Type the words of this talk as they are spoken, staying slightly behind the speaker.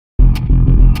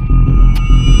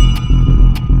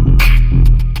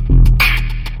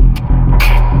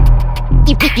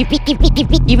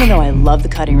Even though I love the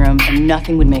cutting room, and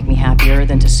nothing would make me happier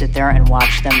than to sit there and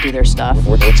watch them do their stuff.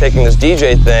 We're taking this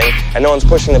DJ thing, and no one's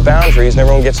pushing the boundaries, and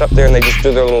everyone gets up there and they just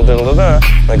do their little da-da-da-da,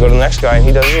 and they go to the next guy and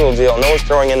he does his little deal. No one's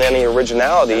throwing in any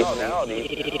originality.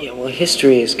 Yeah, well,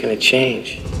 history is gonna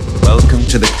change. Welcome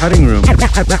to the cutting room.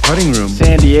 Cutting room.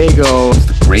 San Diego is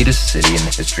the greatest city in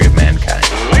the history of mankind.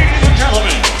 Ladies and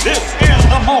gentlemen, this is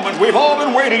the moment we've all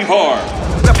been waiting for.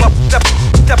 Step up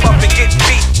and get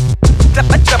beat. Step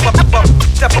up and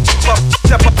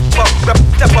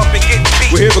get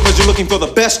beat. We're here because you're looking for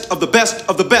the best of the best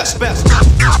of the best.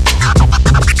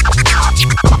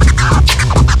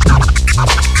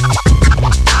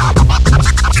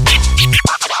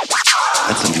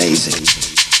 That's amazing.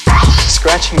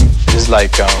 Scratching is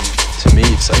like, to me,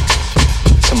 it's like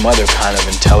some other kind of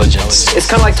intelligence. It's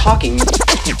kind of like talking.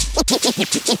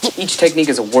 Each technique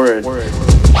is a word.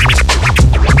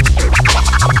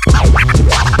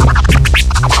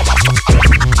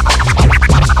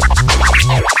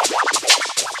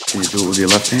 Can you do it with your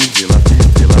left hand? Your left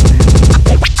hand? Your left hand?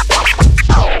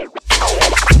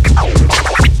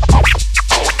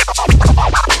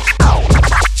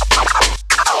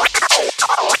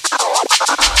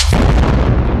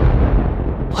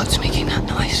 What's making that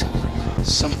noise?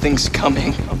 Something's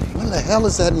coming. What the hell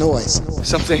is that noise?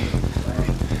 Something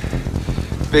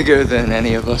bigger than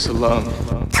any of us alone.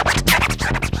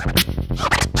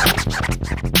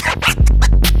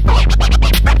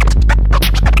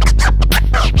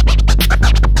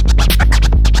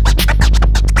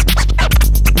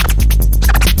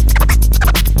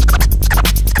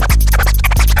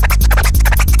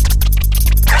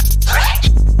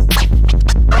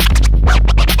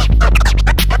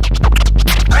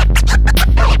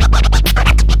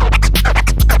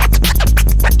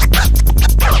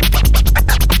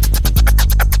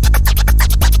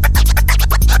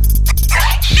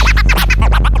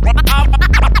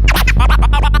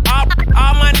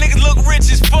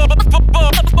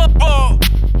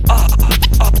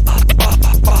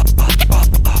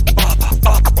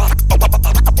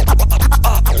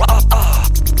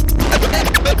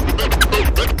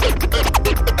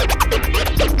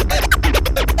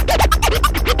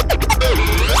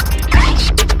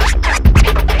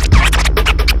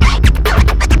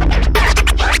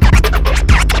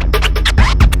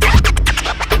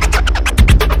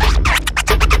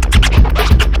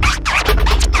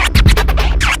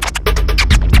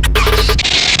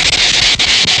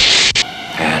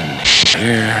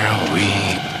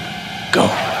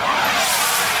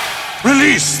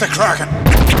 Release the Kraken!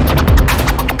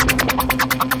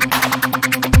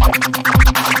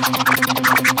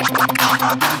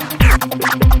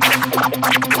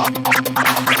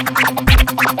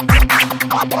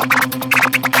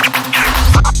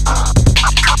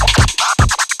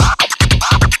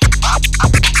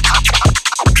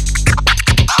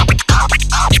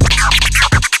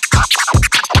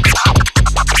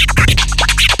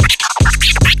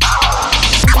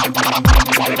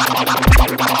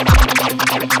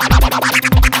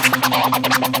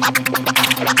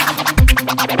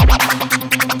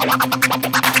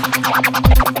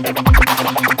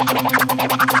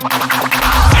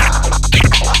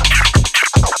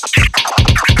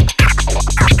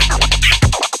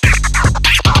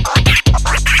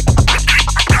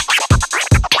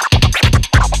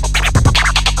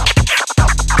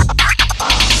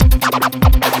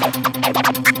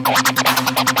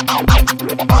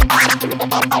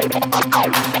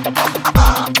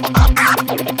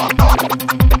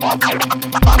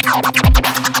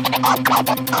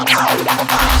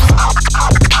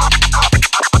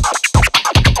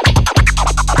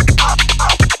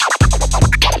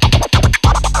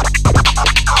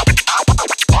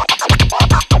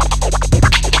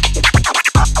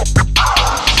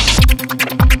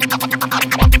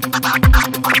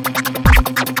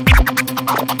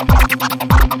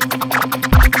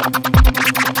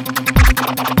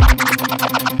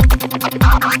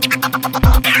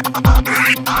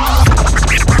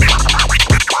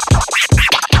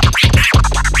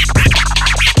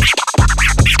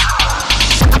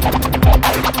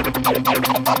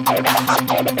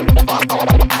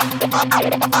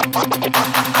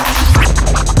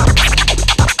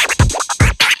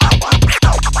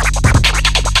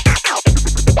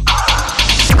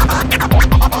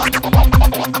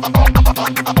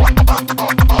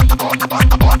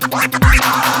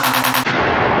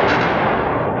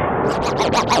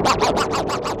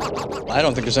 I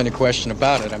don't think there's any question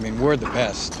about it. I mean, we're the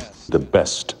best. The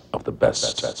best of the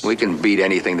best. We can beat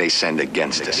anything they send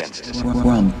against us.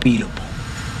 We're unbeatable.